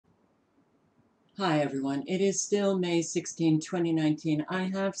Hi everyone, it is still May 16, 2019. I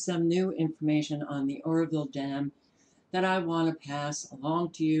have some new information on the Oroville Dam that I want to pass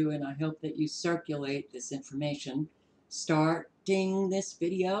along to you, and I hope that you circulate this information. Starting this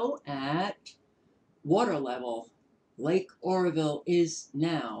video at water level. Lake Oroville is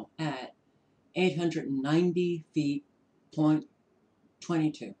now at 890 feet, point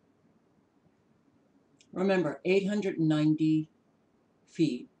 22. Remember, 890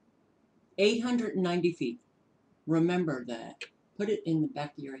 feet. 890 feet. Remember that. Put it in the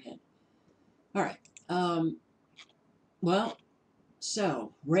back of your head. All right. Um, well,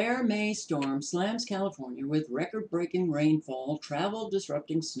 so rare May storm slams California with record-breaking rainfall,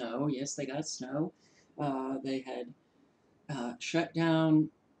 travel-disrupting snow. Yes, they got snow. They had shut down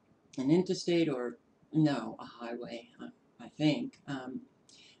an interstate or no, a highway, I think.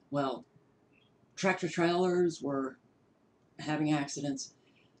 Well, tractor trailers were having accidents.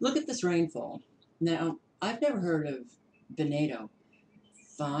 Look at this rainfall. Now, I've never heard of Venado.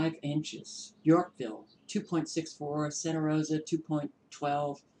 5 inches. Yorkville, 2.64. Santa Rosa,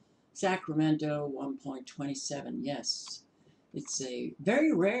 2.12. Sacramento, 1.27. Yes, it's a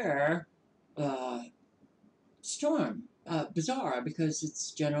very rare uh, storm. Bizarre because it's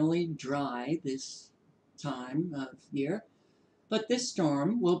generally dry this time of year. But this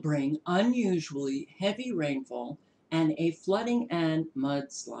storm will bring unusually heavy rainfall and a flooding and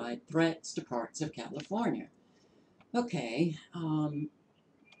mudslide threats to parts of California. Okay,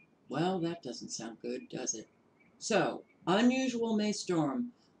 well, that doesn't sound good, does it? So, unusual May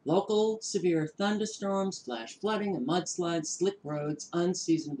storm. Local severe thunderstorms, flash flooding, and mudslides, slick roads,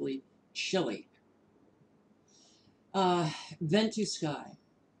 unseasonably chilly. Uh, Ventu sky.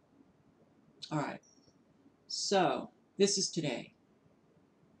 All right. So, this is today,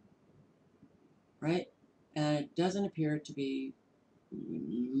 right? And it doesn't appear to be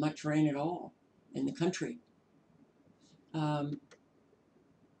much rain at all in the country. Um,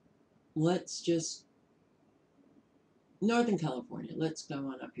 let's just Northern California. Let's go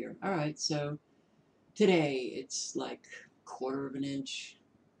on up here. All right. So today it's like quarter of an inch,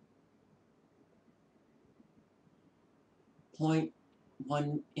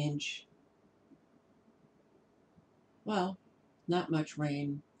 0.1 inch. Well, not much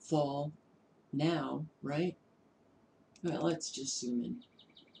rainfall now, right? Well, let's just zoom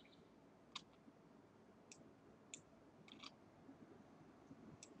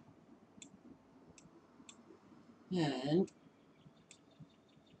in. And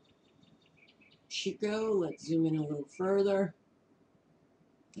Chico, let's zoom in a little further.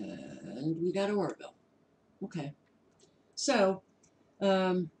 And we got Oroville. Okay. So,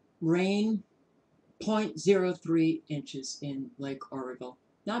 rain 0.03 inches in Lake Oroville.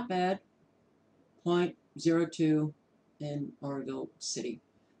 Not bad. 0.02 in Oroville City.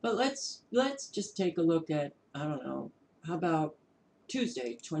 But let's just take a look at, I don't know, how about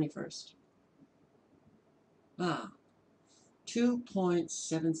Tuesday, 21st? Ah,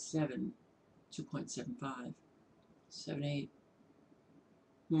 2.77, 2.75, 78.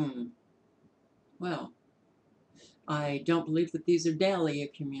 Well, I don't believe that these are daily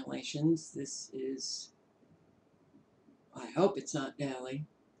accumulations. This is, I hope it's not daily.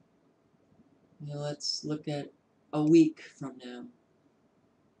 Now let's look at a week from now.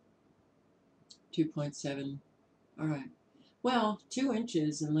 2.7. All right. Well, 2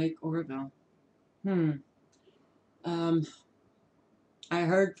 inches in Lake Oroville. Hmm. Um, I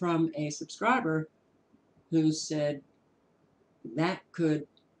heard from a subscriber who said that could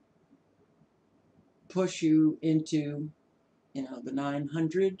push you into, the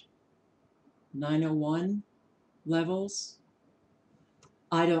 900, 901 levels.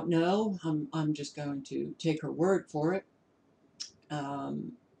 I don't know. I'm just going to take her word for it.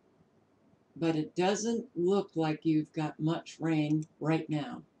 Um, but it doesn't look like you've got much rain right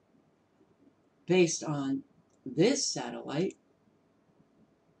now. Based on this satellite,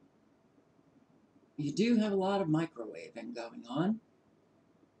 you do have a lot of microwaving going on.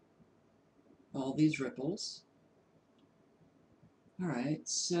 All these ripples. All right,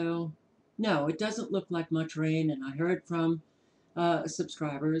 so no, it doesn't look like much rain, and I heard from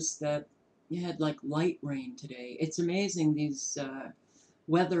subscribers that you had like light rain today. It's amazing these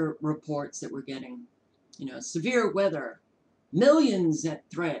weather reports that we're getting. Severe weather, millions at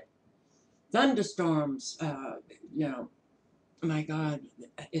threat, thunderstorms. My God,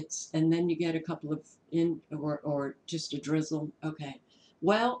 and then you get a couple of or just a drizzle. Okay,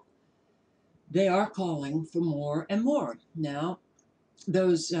 well, they are calling for more and more now.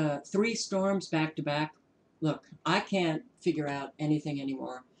 Those 3 storms back to back. Look, I can't figure out anything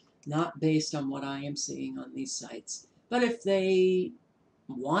anymore, not based on what I am seeing on these sites. But if they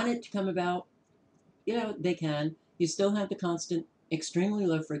want it to come about, you know, they can. You still have the constant, extremely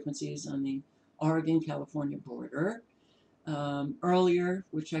low frequencies on the Oregon-California border. Earlier,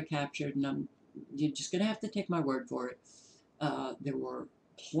 which I captured, and you're just going to have to take my word for it, there were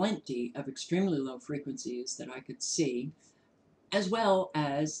plenty of extremely low frequencies that I could see, as well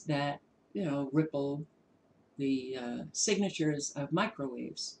as that, you know, ripple the signatures of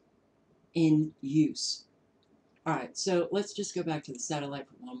microwaves in use. All right, so let's just go back to the satellite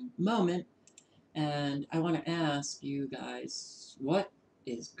for one moment, and I want to ask you guys, what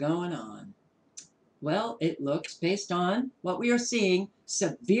is going on? Well, it looks, based on what we are seeing,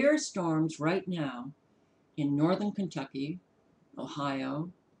 severe storms right now in northern Kentucky,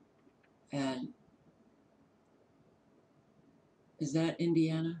 Ohio, and is that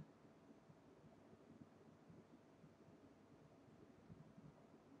Indiana?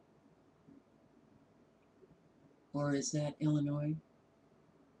 Or is that Illinois?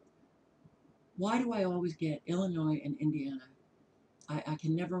 Why do I always get Illinois and Indiana? I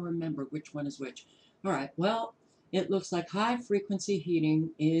can never remember which one is which. All right, well, it looks like high frequency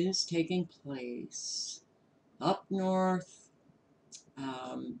heating is taking place up north.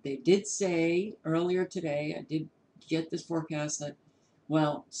 They did say earlier today, I did get this forecast that,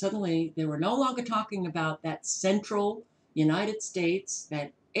 well, suddenly they were no longer talking about that central United States,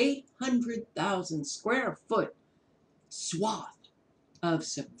 that 800,000 square foot swath of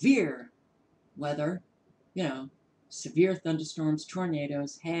severe weather, you know, severe thunderstorms,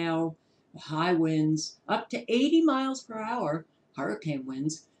 tornadoes, hail, high winds, up to 80 miles per hour, hurricane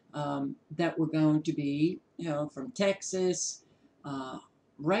winds, that were going to be, you know, from Texas uh,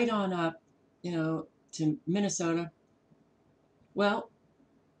 right on up, you know, to Minnesota. Well,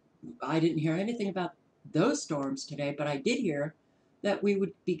 I didn't hear anything about those storms today, but I did hear that we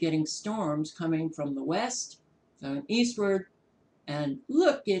would be getting storms coming from the west, going eastward, and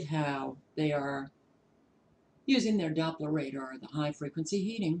look at how they are using their Doppler radar, the high frequency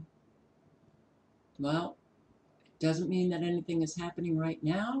heating. Well, it doesn't mean that anything is happening right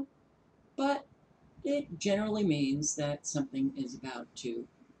now, but it generally means that something is about to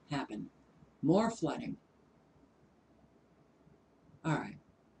happen. More flooding. All right.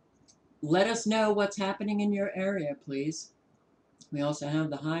 Let us know what's happening in your area, please. We also have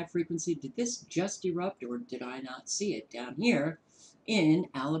the high frequency. Did this just erupt or did I not see it down here in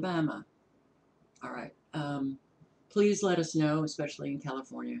Alabama? All right. Please let us know, especially in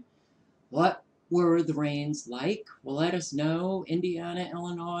California. What were the rains like? Well, let us know. Indiana,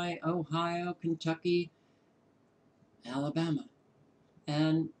 Illinois, Ohio, Kentucky, Alabama.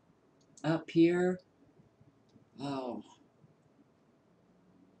 And up here, oh,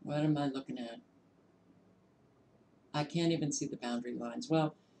 what am I looking at? I can't even see the boundary lines.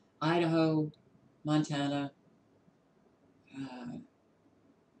 Well, Idaho, Montana, uh,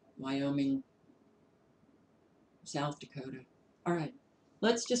 Wyoming, South Dakota. All right,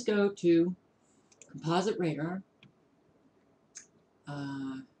 let's just go to composite radar.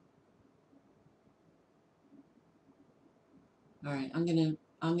 All right, I'm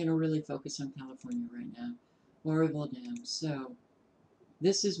gonna really focus on California right now. Oroville Dam. So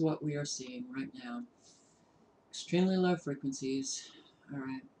this is what we are seeing right now. Extremely low frequencies. All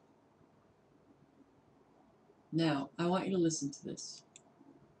right. Now I want you to listen to this.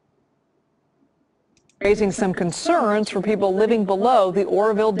 Raising some concerns for people living below the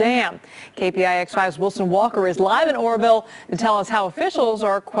Oroville Dam. KPIX5's Wilson Walker is live in Oroville to tell us how officials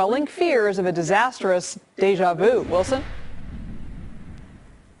are quelling fears of a disastrous deja vu. Wilson?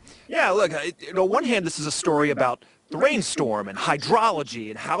 Yeah, look, on one hand, this is a story about the rainstorm and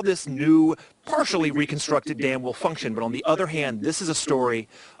hydrology and how this new, partially reconstructed dam will function. But on the other hand, this is a story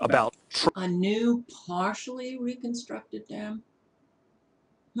about a new, partially reconstructed dam?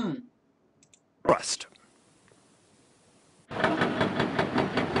 trust.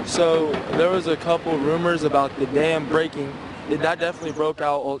 So there was a couple rumors about the dam breaking. That definitely broke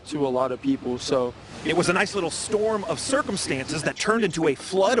out to a lot of people. So it was a nice little storm of circumstances that turned into a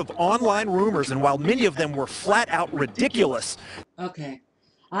flood of online rumors, and while many of them were flat out ridiculous. Okay.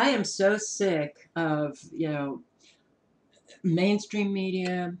 I am so sick of, you know, mainstream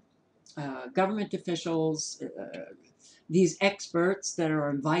media, government officials, these experts that are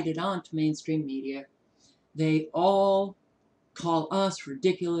invited on to mainstream media. They all call us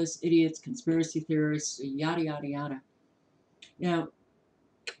ridiculous, idiots, conspiracy theorists, yada, yada, yada. You know,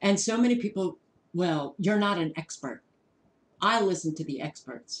 and so many people, well, you're not an expert. I listen to the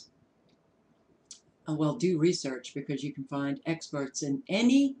experts. Well, do research, because you can find experts in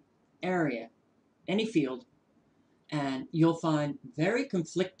any area, any field, and you'll find very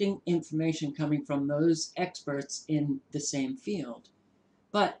conflicting information coming from those experts in the same field.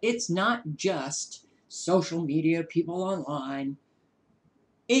 But it's not just social media, people online.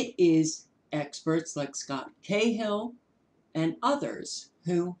 It is experts like Scott Cahill and others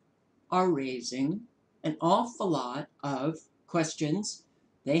who are raising an awful lot of questions.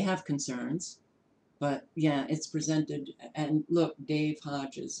 They have concerns. But yeah, it's presented, and look, Dave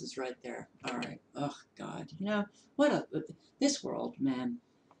Hodges is right there. All right. Oh God, this world, man,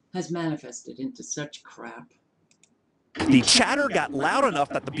 has manifested into such crap. The chatter got loud enough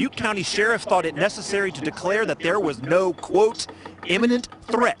that the Butte County Sheriff thought it necessary to declare that there was no, quote, imminent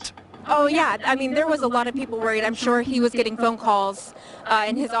threat. Oh, yeah. I mean, there was a lot of people worried. I'm sure he was getting phone calls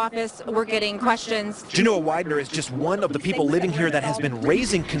in his office. We're getting questions. Genoa Widener is just one of the people living here that has been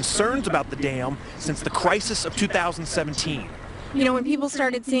raising concerns about the dam since the crisis of 2017. You know, when people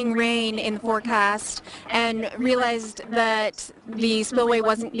started seeing rain in the forecast and realized that the spillway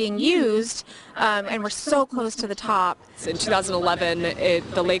wasn't being used, and we're so close to the top. In 2011,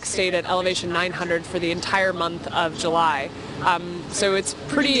 the lake stayed at elevation 900 for the entire month of July. So it's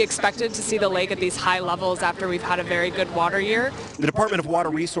pretty expected to see the lake at these high levels after we've had a very good water year. The Department of Water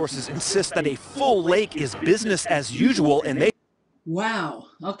Resources insists that a full lake is business as usual, and they... Wow.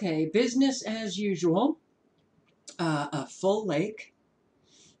 Okay, business as usual. A full lake,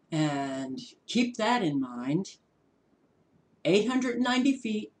 and keep that in mind. 890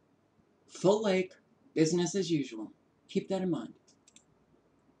 feet, full lake, business as usual. Keep that in mind.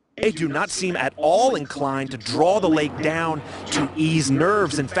 They do not seem at all inclined to draw the lake down to ease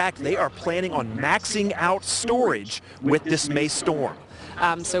nerves. In fact, they are planning on maxing out storage with this May storm.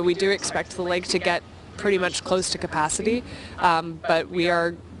 So we do expect the lake to get pretty much close to capacity, but we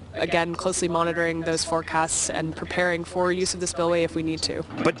are again closely monitoring those forecasts and preparing for use of the spillway if we need to.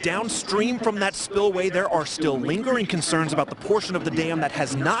 But downstream from that spillway, there are still lingering concerns about the portion of the dam that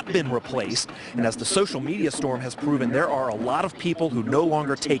has not been replaced. And as the social media storm has proven, there are a lot of people who no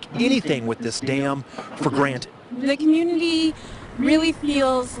longer take anything with this dam for granted. The community really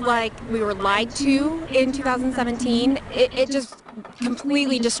feels like we were lied to in 2017. It just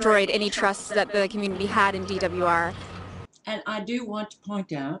completely destroyed any trust that the community had in DWR. And I do want to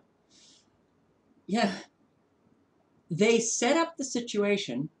point out, yeah, they set up the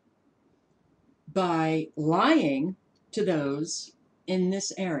situation by lying to those in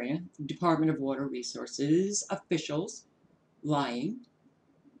this area, Department of Water Resources officials lying.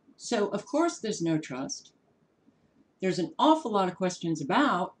 So, of course, there's no trust. There's an awful lot of questions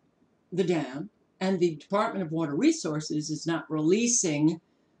about the dam, and the Department of Water Resources is not releasing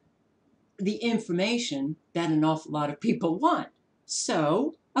the information that an awful lot of people want.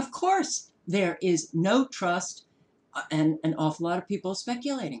 So, of course, there is no trust and an awful lot of people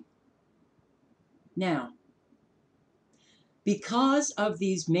speculating. Now, because of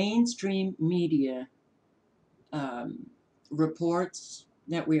these mainstream media reports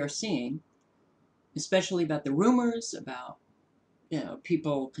that we are seeing, especially about the rumors, about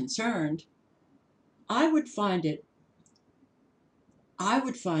people concerned, I would find it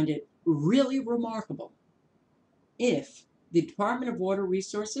really remarkable if the Department of Water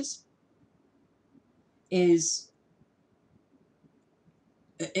Resources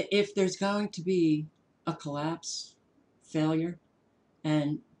if there's going to be a collapse, failure,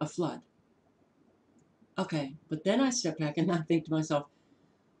 and a flood. Okay, but then I step back and I think to myself,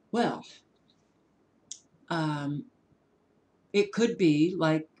 well, it could be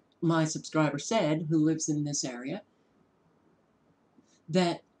like my subscriber said, who lives in this area,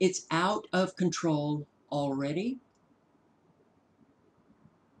 that it's out of control already.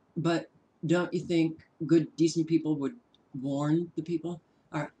 But don't you think good, decent people would warn the people?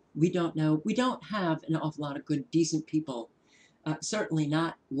 Or we don't know. We don't have an awful lot of good, decent people, certainly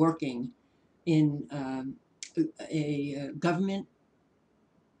not working in a government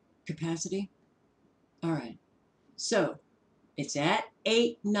capacity. All right. So it's at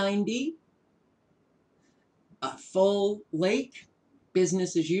 890, a full lake.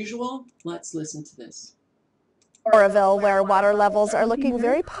 Business as usual. Let's listen to this. Oroville, where water levels are looking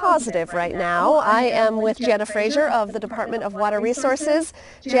very positive right now. I am with Jana Frazier of the Department of Water Resources.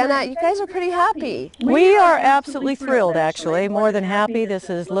 Jana, you guys are pretty happy. We are absolutely thrilled, actually. More than happy. This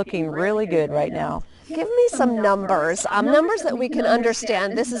is looking really good right now. Give me some numbers, numbers that we can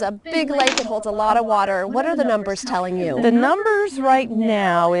understand. This is a big lake, it holds a lot of water. What are the numbers telling you? The numbers right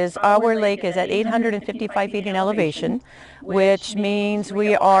now is our lake is at 855 feet in elevation, which means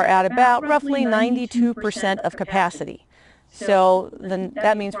we are at about roughly 92% of capacity. So then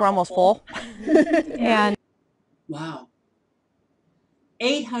that means we're almost full. And wow.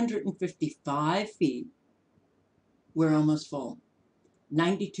 855 feet, we're almost full.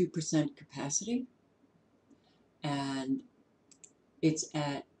 92% capacity. And it's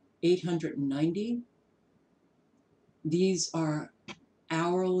at 890. These are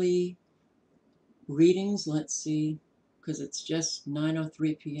hourly readings. Let's see, because it's just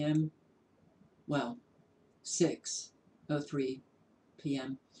 9:03 p.m. Well, 6:03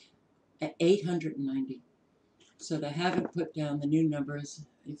 p.m. at 890. So they haven't put down the new numbers.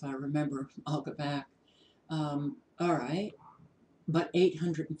 If I remember, I'll go back. All right, but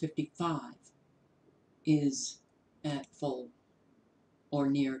 855 is at full or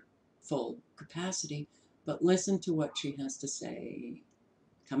near full capacity. But listen to what she has to say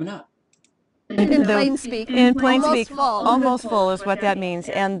coming up. In plain speak, In plain almost speak, full. almost full is what that means.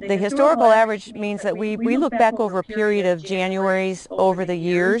 And the historical average means that we look back over a period of Januaries over the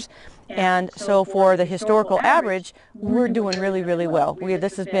years. And so for the historical average, we're doing really, really well.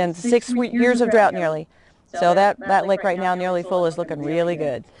 This has been 6 years of drought nearly. So that lake right now, nearly full, is looking really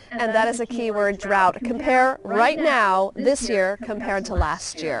good. And that is a key word, drought. Compare right now, this year, compared to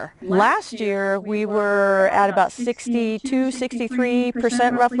last year. Last year, we were at about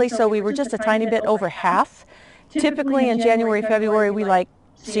 63% roughly, so we were just a tiny bit over half. Typically in January, February, we like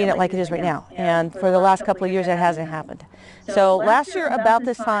seeing it like it is right now. And for the last couple of years, that hasn't happened. So last year, about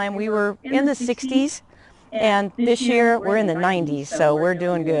this time, we were in the 60s, and this year, we're in the 90s, so we're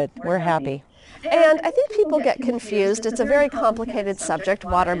doing good. We're happy. And I think people get confused. It's a very complicated subject,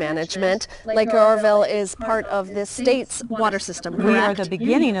 water management. Lake Oroville is part of the state's water system, correct? We are the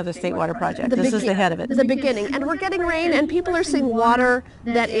beginning of the State Water Project. This is the head of it. The beginning. And we're getting rain, and people are seeing water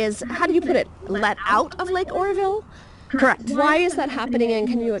that is, how do you put it, let out of Lake Oroville? Correct. Why is that happening, and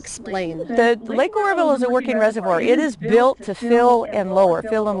can you explain? The Lake Oroville is a working reservoir. It is built to fill and lower,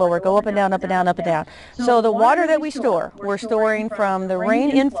 go up and down, up and down, up and down. So the water that we store, we're storing from the rain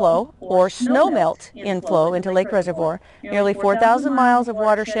inflow or snow melt inflow into Lake Reservoir, nearly 4,000 miles of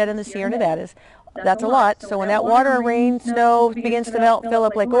watershed in the Sierra Nevadas. That's a lot. So when that water, rain, snow begins to melt, fill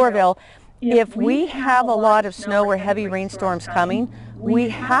up Lake Oroville, if we have a lot of snow or heavy rainstorms coming, we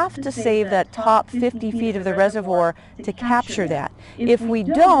have to save that top 50 feet of the reservoir to capture that. If we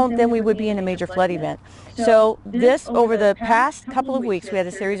don't, then we would be in a major flood event. So this, over the past couple of weeks, we had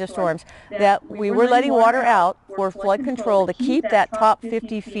a series of storms that we were letting water out for flood control to keep that top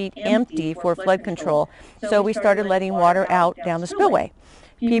 50 feet empty for flood control. So we started letting water out down the spillway.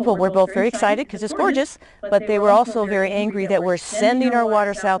 People were both very excited because it's gorgeous, but they were also very angry that we're sending our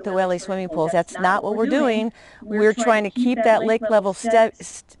water south to LA swimming pools. That's not what we're doing. We're trying to keep that lake level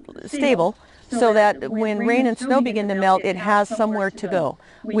stable so that when rain and snow begin to melt, it has somewhere to go.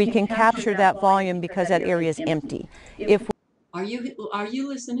 We can capture that volume because that area is empty. Are you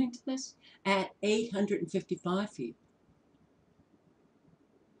listening to this? At 855 feet.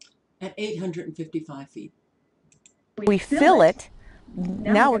 At 855 feet. We fill it.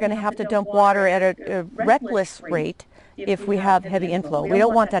 Now we're going to have to dump water at a reckless rate if we have heavy inflow. We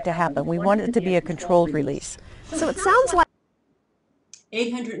don't want that to happen. We want it to be a controlled release. So it sounds like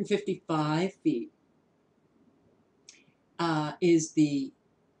 855 feet is the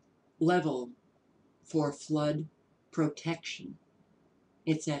level for flood protection.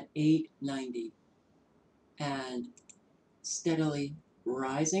 It's at 890 and steadily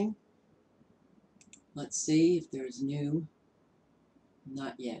rising. Let's see if there's new.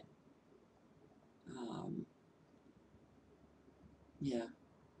 Not yet. Yeah.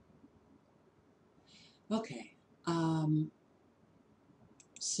 Okay.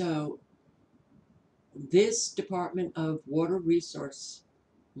 So this Department of Water Resource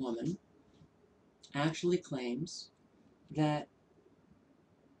woman actually claims that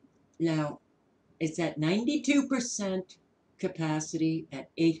now it's at 92% capacity at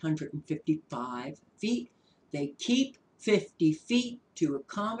 855 feet. They keep 50 feet to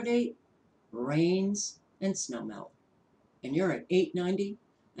accommodate rains and snowmelt. And you're at 890,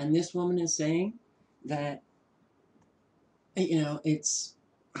 and this woman is saying that, it's...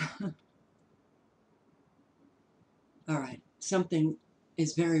 All right, something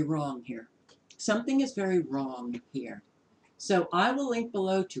is very wrong here. Something is very wrong here. So I will link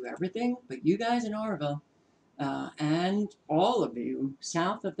below to everything, but you guys in Oroville, and all of you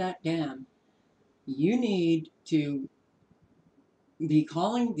south of that dam, you need to be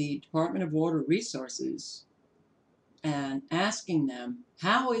calling the Department of Water Resources and asking them,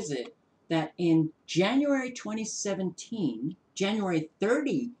 how is it that in January 2017, January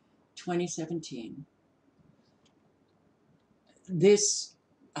 30, 2017, this,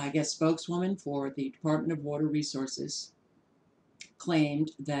 I guess, spokeswoman for the Department of Water Resources claimed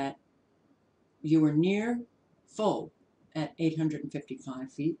that you were near full at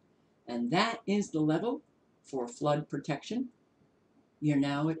 855 feet, and that is the level for flood protection. You're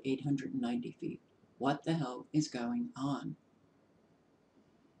now at 890 feet. What the hell is going on?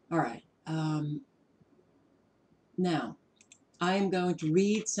 All right. Now, I am going to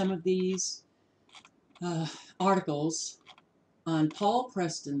read some of these articles on Paul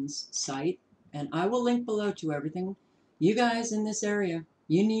Preston's site, and I will link below to everything. You guys in this area,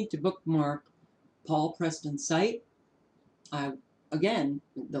 you need to bookmark Paul Preston's site. Again,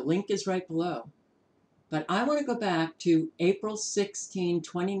 the link is right below. But I want to go back to April 16,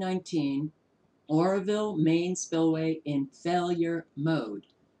 2019, Oroville, Maine Spillway in failure mode.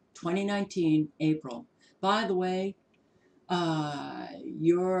 2019, April. By the way,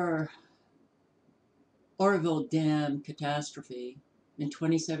 your Oroville Dam catastrophe in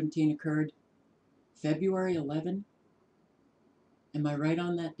 2017 occurred February 11. Am I right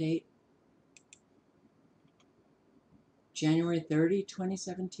on that date? January 30,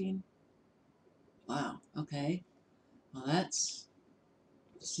 2017? Wow, okay. Well, that's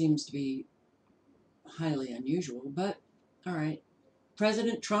seems to be highly unusual, but all right.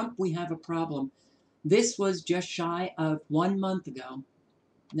 President Trump, we have a problem. This was just shy of 1 month ago.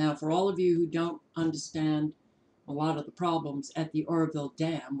 Now, for all of you who don't understand a lot of the problems at the Oroville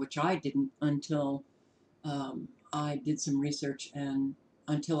Dam, which I didn't until I did some research and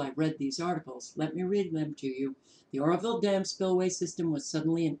until I read these articles, let me read them to you. The Oroville Dam spillway system was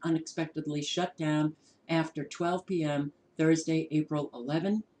suddenly and unexpectedly shut down after 12 p.m. Thursday, April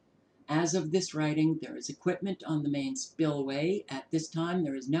 11. As of this writing, there is equipment on the main spillway. At this time,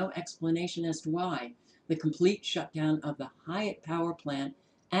 there is no explanation as to why the complete shutdown of the Hyatt power plant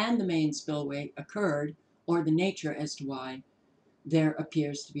and the main spillway occurred, or the nature as to why there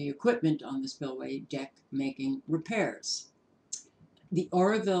appears to be equipment on the spillway deck making repairs. The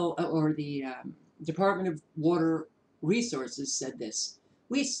Oroville, or the Department of Water Resources said this: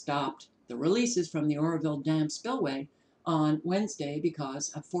 "We stopped the releases from the Oroville Dam spillway on Wednesday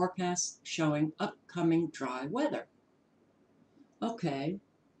because of forecasts showing upcoming dry weather." Okay,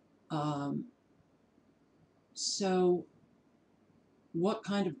 so what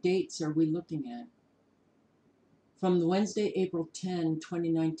kind of dates are we looking at? From the Wednesday, April 10,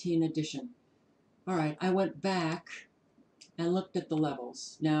 2019 edition. All right, I went back and looked at the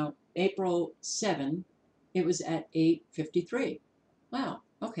levels. Now, April 7, it was at 853. Wow,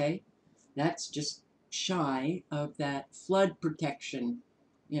 okay. That's just shy of that flood protection,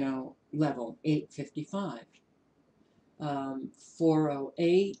 level, 855.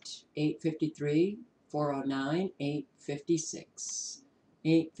 408, 853, 409, 856,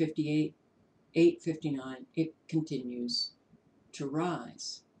 858, 859. It continues to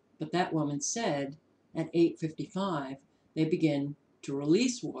rise. But that woman said at 855 they begin to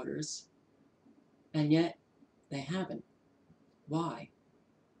release waters, and yet they haven't. Why?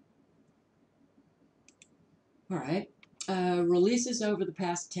 All right. Releases over the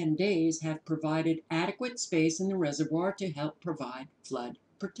past 10 days have provided adequate space in the reservoir to help provide flood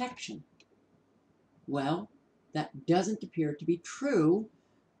protection. Well, that doesn't appear to be true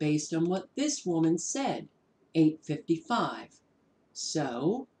based on what this woman said, 855.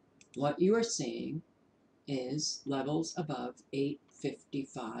 So, what you are seeing is levels above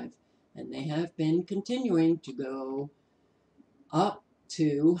 855, and they have been continuing to go up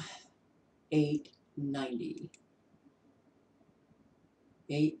to 890.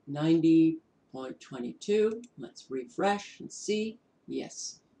 890.22. Let's refresh and see.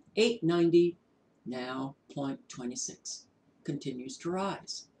 Yes, 890, now 0.26. Continues to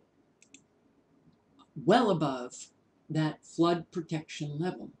rise. Well above that flood protection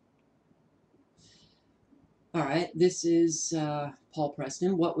level. All right, this is Paul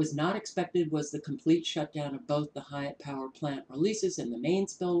Preston. What was not expected was the complete shutdown of both the Hyatt power plant releases and the main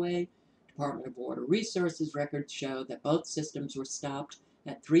spillway. Department of Water Resources records show that both systems were stopped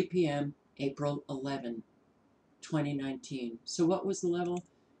at 3 p.m. April 11, 2019. So what was the level?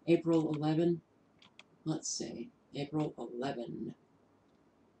 April 11? Let's see. April 11.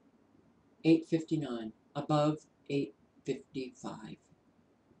 859. Above 855.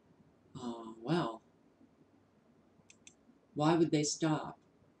 Oh, well. Why would they stop?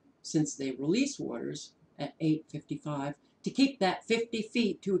 Since they release waters at 855 to keep that 50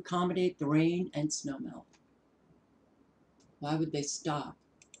 feet to accommodate the rain and snowmelt. Why would they stop?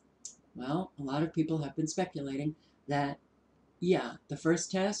 Well, a lot of people have been speculating that, yeah, the first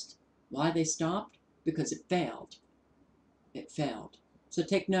test, why they stopped? Because it failed. It failed. So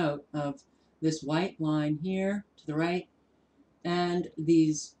take note of this white line here to the right and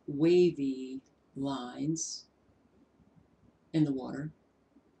these wavy lines in the water.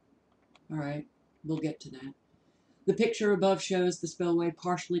 All right, we'll get to that. The picture above shows the spillway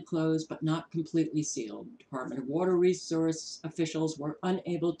partially closed but not completely sealed. Department of Water Resource officials were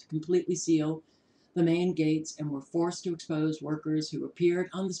unable to completely seal the main gates and were forced to expose workers who appeared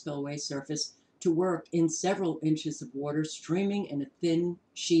on the spillway surface to work in several inches of water streaming in a thin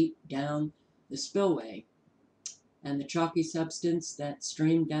sheet down the spillway. And the chalky substance that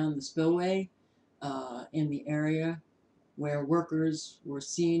streamed down the spillway in the area where workers were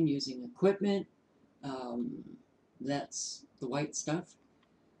seen using equipment, that's the white stuff.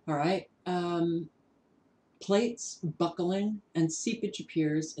 All right. Plates buckling and seepage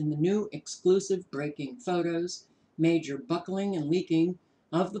appears in the new exclusive breaking photos. Major buckling and leaking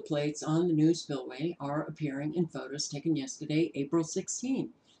of the plates on the new spillway are appearing in photos taken yesterday, April 16.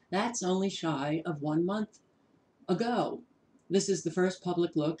 That's only shy of 1 month ago. This is the first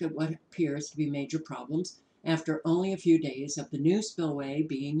public look at what appears to be major problems after only a few days of the new spillway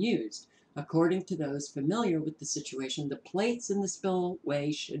being used. According to those familiar with the situation, the plates in the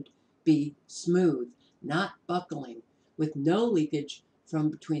spillway should be smooth, not buckling, with no leakage from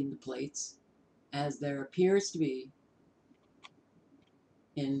between the plates, as there appears to be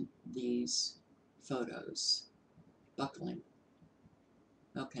in these photos. Buckling.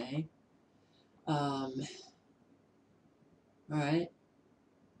 Okay. All right.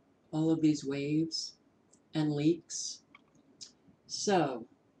 All of these waves and leaks. So,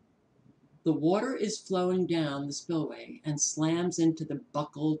 the water is flowing down the spillway and slams into the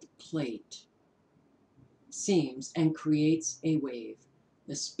buckled plate seams and creates a wave.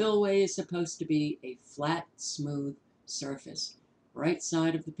 The spillway is supposed to be a flat, smooth surface. Right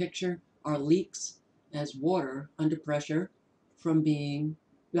side of the picture are leaks as water under pressure from behind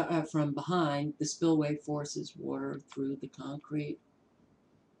the spillway forces water through the concrete.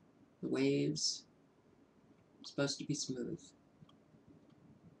 The waves are supposed to be smooth.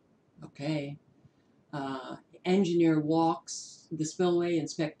 Okay. Engineer walks the spillway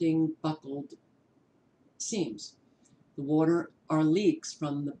inspecting buckled seams. The water are leaks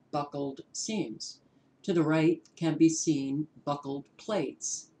from the buckled seams. To the right can be seen buckled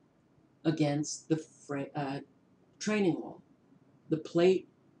plates against the training wall. The plate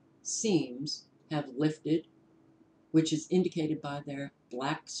seams have lifted, which is indicated by their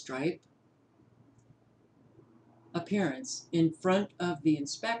black stripe appearance in front of the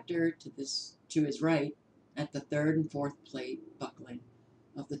inspector to his right at the third and fourth plate buckling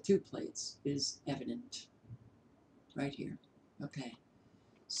of the two plates is evident right here. Okay,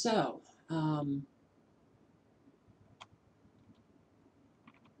 so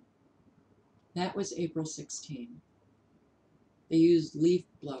that was April 16. They used leaf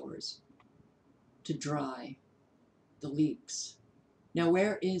blowers to dry the leaks. Now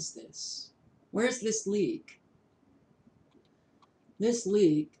where is this? Where's this leak? This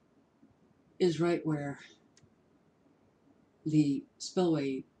leak is right where the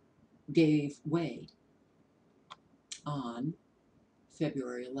spillway gave way on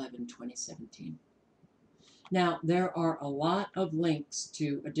February 11, 2017. Now, there are a lot of links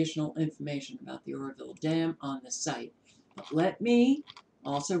to additional information about the Oroville Dam on the site. But let me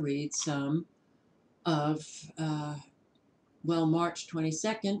also read some of, March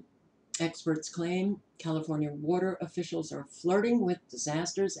 22nd, experts claim California water officials are flirting with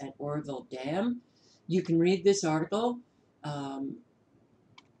disasters at Oroville Dam. You can read this article.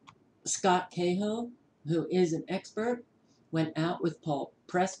 Scott Cahill, who is an expert, went out with Paul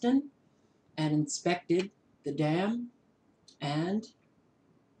Preston and inspected the dam, and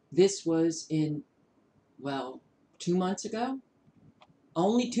this was in, 2 months ago,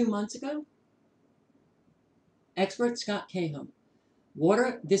 only 2 months ago. Expert Scott Cahill,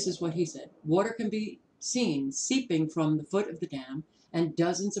 this is what he said, water can be seen seeping from the foot of the dam and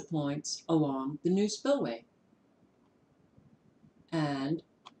dozens of points along the new spillway. And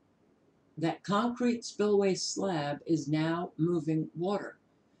that concrete spillway slab is now moving water,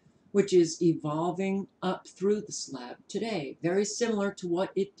 which is evolving up through the slab today, very similar to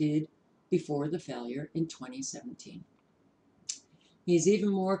what it did before the failure in 2017. He's even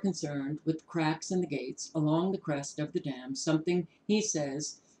more concerned with cracks in the gates along the crest of the dam, something he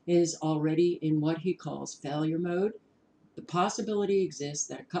says is already in what he calls failure mode. The possibility exists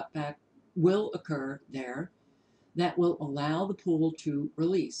that a cutback will occur there that will allow the pool to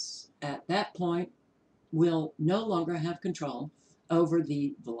release. At that point, we'll no longer have control over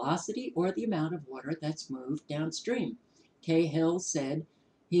the velocity or the amount of water that's moved downstream. Cahill said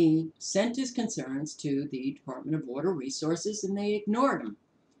he sent his concerns to the Department of Water Resources and they ignored him.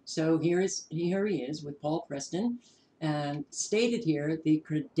 So here he is with Paul Preston, and stated here the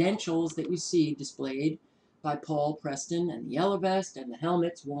credentials that you see displayed by Paul Preston and the yellow vest and the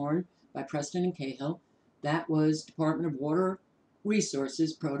helmets worn by Preston and Cahill. That was Department of Water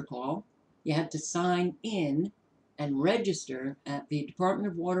Resources protocol. You had to sign in and register at the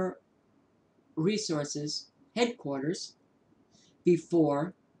Department of Water Resources headquarters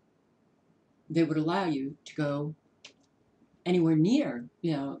before they would allow you to go anywhere near,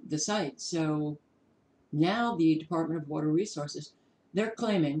 the site. So now the Department of Water Resources, they're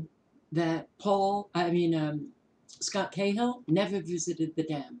claiming that Scott Cahill never visited the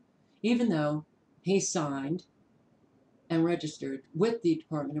dam, even though he signed and registered with the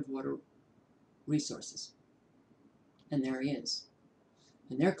Department of Water Resources. And there he is.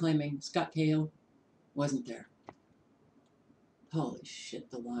 And they're claiming Scott Cahill wasn't there. Holy shit,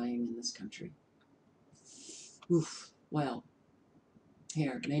 the lying in this country. Oof. Well,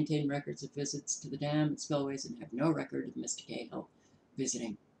 here, maintain records of visits to the dam and spillways and have no record of Mr. Cahill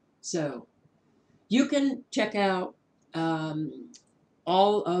visiting. So, you can check out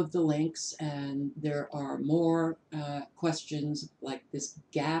all of the links, and there are more questions like this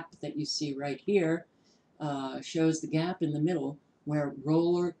gap that you see right here shows the gap in the middle where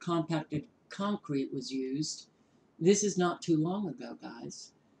roller compacted concrete was used. This is not too long ago,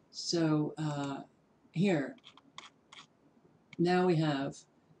 guys. So here, now we have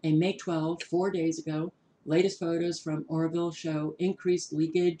a May 12, 4 days ago. Latest photos from Oroville show increased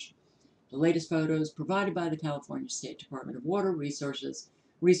leakage. The latest photos provided by the California State Department of Water Resources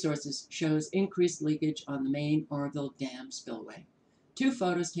shows increased leakage on the main Oroville Dam spillway. 2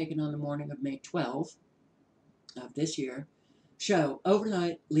 photos taken on the morning of May 12 of this year show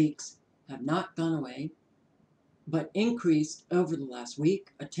overnight leaks have not gone away, but increased over the last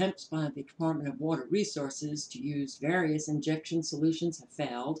week. Attempts by the Department of Water Resources to use various injection solutions have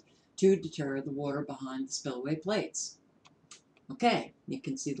failed to deter the water behind the spillway plates. Okay, you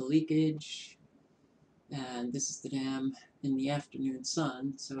can see the leakage, and this is the dam in the afternoon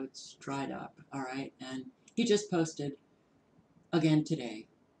sun, so it's dried up, all right? And he just posted again today,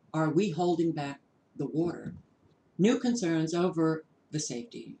 are we holding back the water? New concerns over the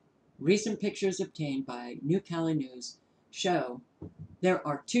safety. Recent pictures obtained by New Cali News show there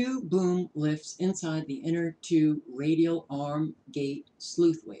are 2 boom lifts inside the inner 2 radial arm gate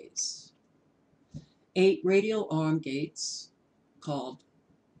sleuthways. 8 radial arm gates, called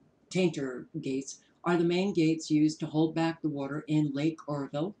tainter gates, are the main gates used to hold back the water in Lake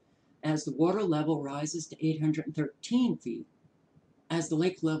Oroville as the water level rises to 813 feet. As the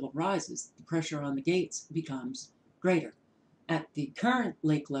lake level rises, the pressure on the gates becomes greater. At the current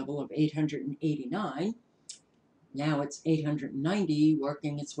lake level of 889, now it's 890,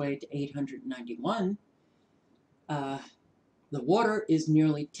 working its way to 891, the water is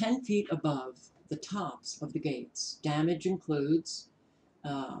nearly 10 feet above the tops of the gates. Damage includes,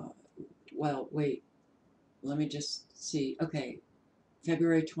 well, wait, let me just see. Okay,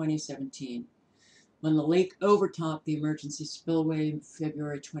 February 2017. When the lake overtopped the emergency spillway in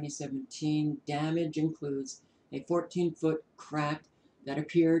February 2017, damage includes a 14-foot crack that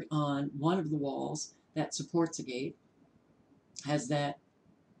appeared on one of the walls that supports a gate. Has that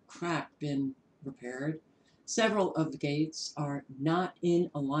crack been repaired? Several of the gates are not in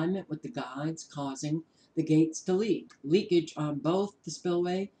alignment with the guides, causing the gates to leak. Leakage on both the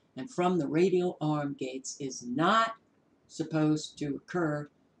spillway and from the radial arm gates is not supposed to occur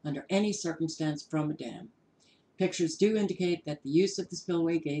under any circumstance from a dam. Pictures do indicate that the use of the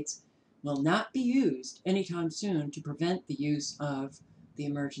spillway gates will not be used anytime soon to prevent the use of the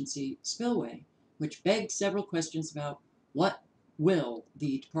emergency spillway, which begs several questions about what will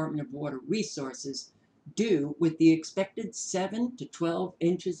the Department of Water Resources do with the expected 7 to 12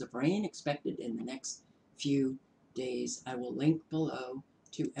 inches of rain expected in the next few days. I will link below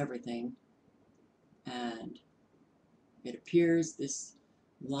to everything, and it appears this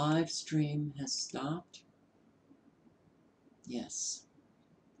live stream has stopped. Yes.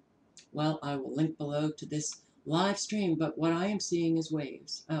 Well, I will link below to this live stream, but what I am seeing is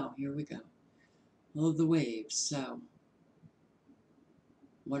waves. Oh, here we go. All of the waves. So,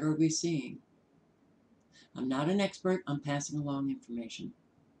 what are we seeing? I'm not an expert. I'm passing along information.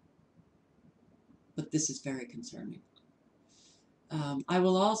 But this is very concerning. I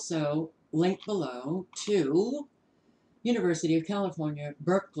will also link below to University of California,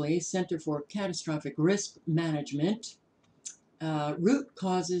 Berkeley Center for Catastrophic Risk Management, root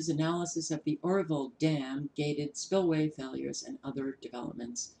causes analysis of the Oroville Dam, gated spillway failures, and other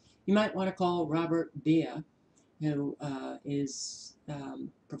developments. You might want to call Robert Bea, who is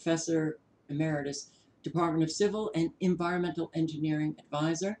Professor Emeritus, Department of Civil and Environmental Engineering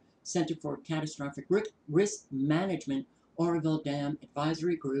Advisor, Center for Catastrophic Risk Management, Oroville Dam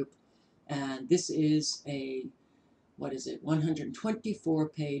Advisory Group. And this is a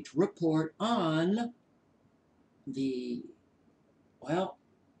 124-page report on the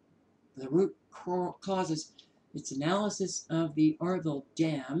root causes. It's analysis of the Oroville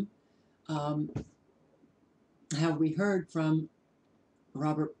Dam. Have we heard from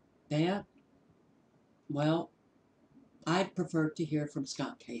Robert Bea? Well, I'd prefer to hear from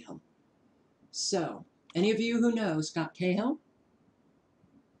Scott Cahill. So, any of you who know Scott Cahill,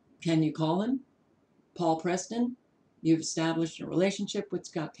 can you call him? Paul Preston, you've established a relationship with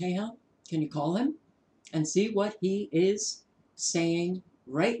Scott Cahill. Can you call him and see what he is saying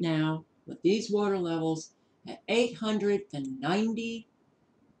right now with these water levels at 890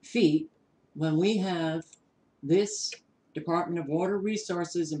 feet when we have this Department of Water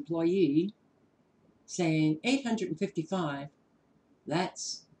Resources employee saying 855,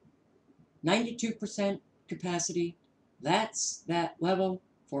 that's 92% capacity. That's that level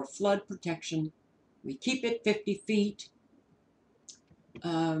for flood protection. We keep it 50 feet.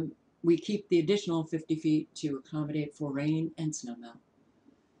 We keep the additional 50 feet to accommodate for rain and snowmelt.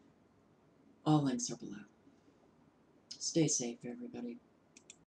 All links are below. Stay safe, everybody.